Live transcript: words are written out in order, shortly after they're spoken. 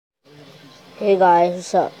Hey guys,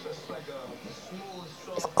 what's up?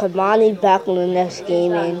 It's Kamani back on the next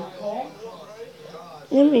gaming.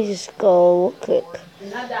 Let me just go real quick.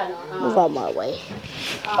 Move out my way.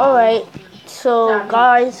 Alright, so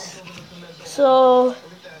guys,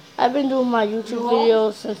 I've been doing my YouTube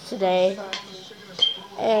videos since today.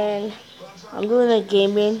 And I'm doing a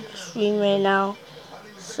gaming stream right now.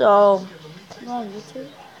 So, You on YouTube?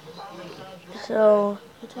 So,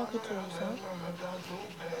 You're talking to yourself?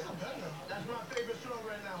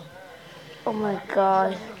 oh my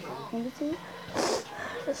god. Let me see.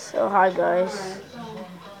 So, hi guys.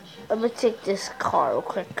 Let me take this car real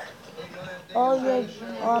quick. Oh, you're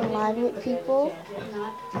online with people?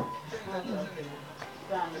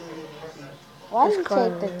 Why do you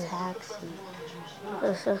take the taxi?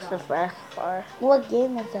 This is the fast car. What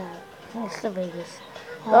game is that? Mr. Vegas.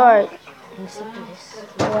 Huh? Alright, Mr. Vegas.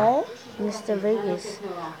 What? Mr. Vegas.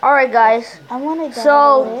 Alright guys. I want to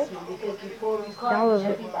So, download it. download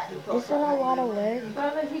it. Isn't a lot of work?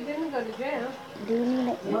 Do you need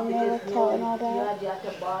an email account and all that?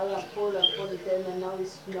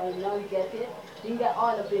 You get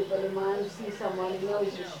all the people, the man see someone, you know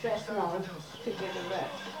he's stressed now to get the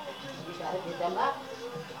rest. You gotta get them up.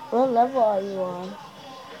 What level are you on?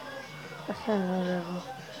 That's another level.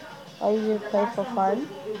 Or you just play for fun?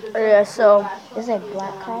 Yeah, so, Is it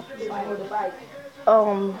Black Ops?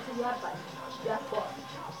 um,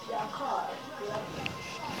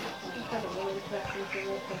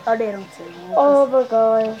 Oh, they don't see me. oh my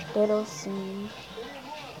god. They don't see me.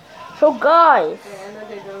 So guys,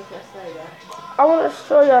 I want to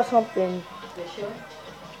show y'all something.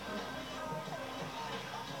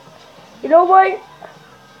 You know what?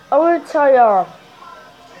 I want to tell y'all.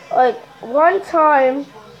 Like, one time,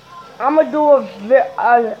 I'm going to do a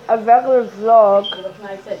regular vlog.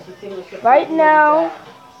 Right now,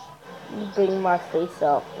 let me bring my face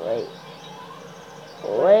up.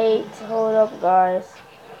 Wait, hold up, guys.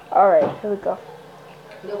 Alright, here we go.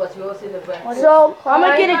 So, I'm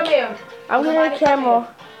going to get a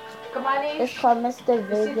camera. Come on in. It's called Mr. You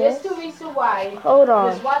see, Vegas. there's two reasons why. Hold on.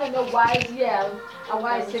 There's one to know why I yell and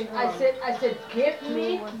why I said, give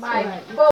me my phone.